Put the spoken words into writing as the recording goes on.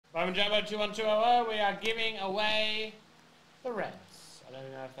Bowman Jumbo 21200, we are giving away the Reds. I don't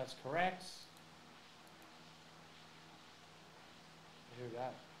know if that's correct. Here we go.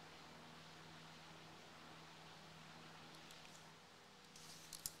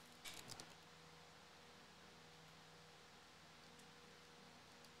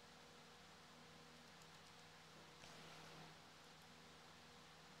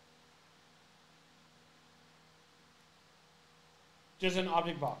 Just an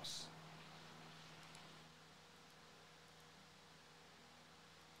object box.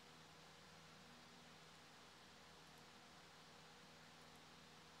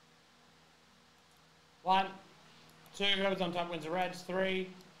 One, two, whoever's on top wins the Reds. 3,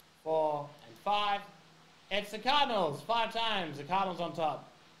 4, and 5. It's the Cardinals, 5 times. The Cardinals on top.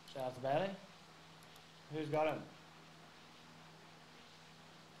 Shout out to Bailey. Who's got him?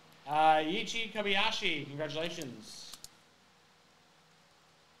 Yichi Kobayashi, congratulations.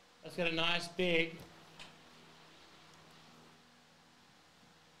 Let's get a nice big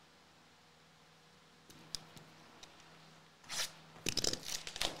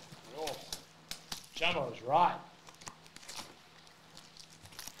Jumbo's right.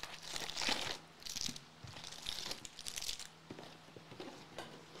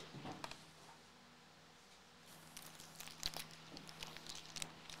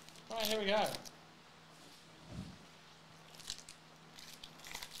 All right, here we go.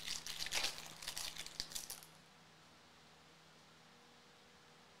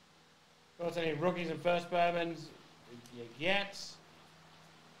 Got any rookies and first Bowmans you get?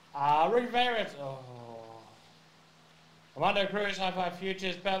 Rookie favorites. Oh. Armando Cruz, High Five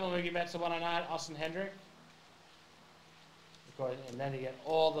Futures, Bowman Moogie Betts to 109, Austin Hendrick. Of course, and then you get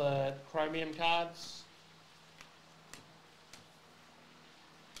all the chromium cards.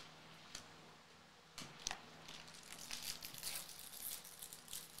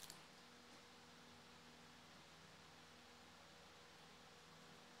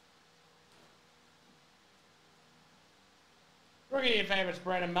 Rookie favorites,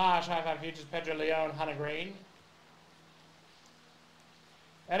 Brandon Marsh, High Five Futures, Pedro Leon, Hunter Green.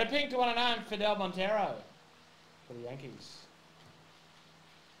 And a pink to 109, Fidel Montero for the Yankees.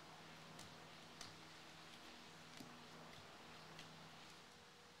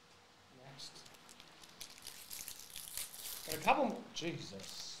 Next. Got a couple more.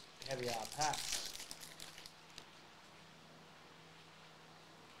 Jesus. Heavy packs.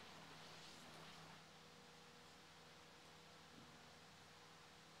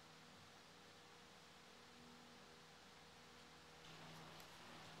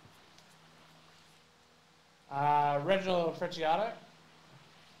 Reginald Fricciato,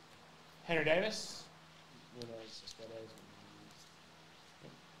 Henry Davis.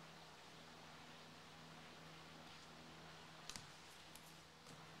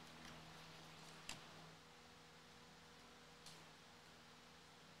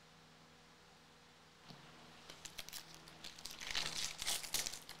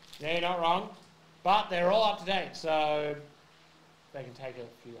 Yeah, you're not wrong, but they're all up to date, so they can take a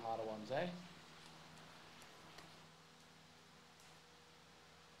few harder ones, eh?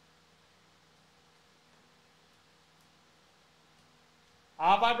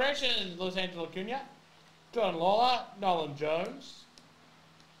 Vibrations, Los Angeles Acuna, John Lawler, Nolan Jones.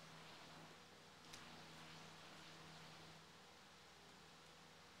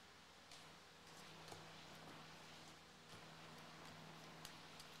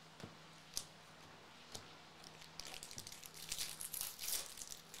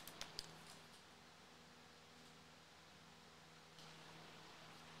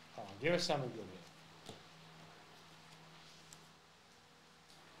 Come on, give us something good here.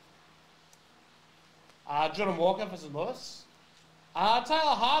 Jordan Walker for St. Louis.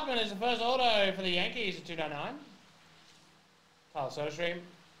 Tyler Hardman is the first auto for the Yankees at 299. Tyler SoStream.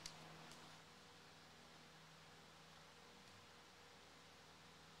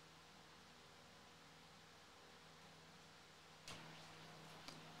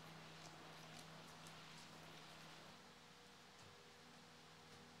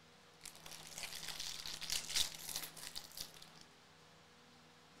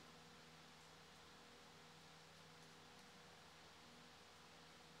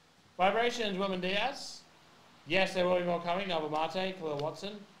 Vibrations, Wilman Diaz. Yes, there will be more coming. Noble Marte, Khalil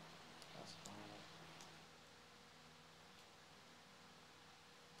Watson. That's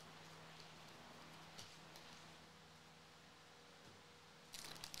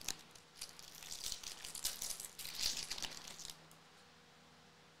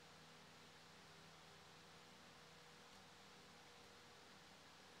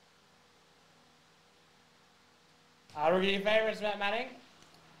fine. Rookie favorites, Matt Manning.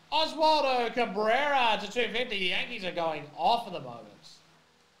 Oswaldo Cabrera to 250. The Yankees are going off at the moment.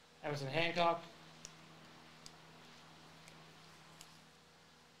 Emerson Hancock.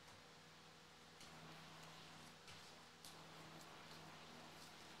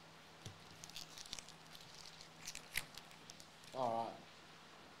 All right.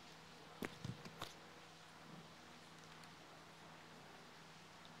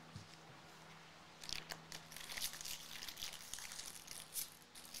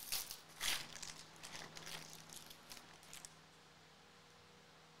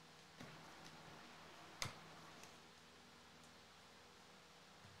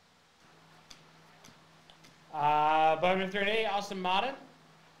 Bowman 3D, Austin Martin.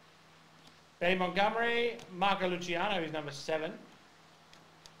 Benny Montgomery, Marco Luciano, who's number 7.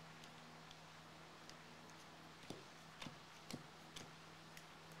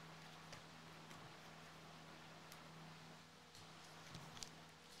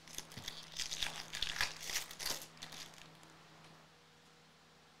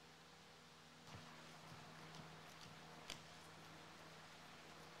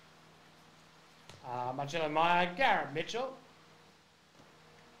 Marcelo Meyer, Garrett Mitchell.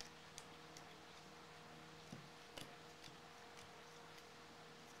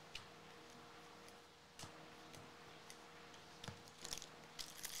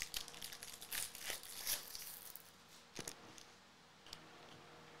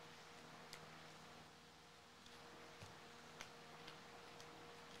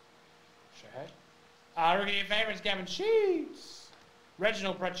 Rookie favorites, Gavin Sheets.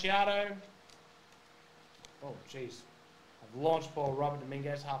 Reginald Preciado. Oh, jeez. I've launched for Robert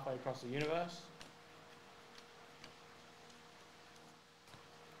Dominguez halfway across the universe.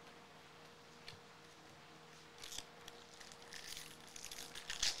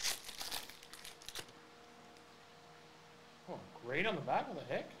 Oh, green on the back, what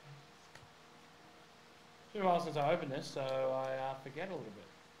the heck? It's been a while since I opened this, so I forget a little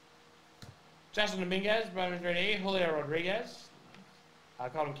bit. Justin Dominguez, Bowman 3D, Julio Rodriguez,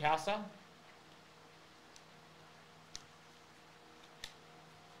 Colin Cowser.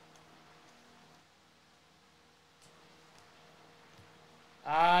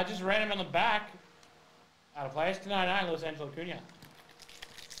 Just random on the back, out of place, 299, Los Angeles Acuna.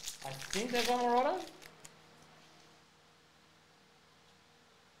 I think there's one more auto.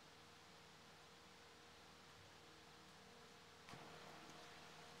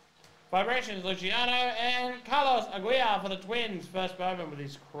 Vibrations, Luciano, and Carlos Aguilar for the Twins. First Bowman with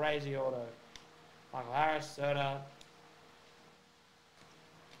his crazy auto. Michael Harris, Soda.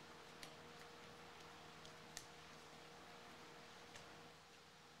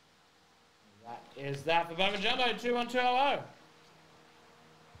 That is that for Bowman Jumbo 21200.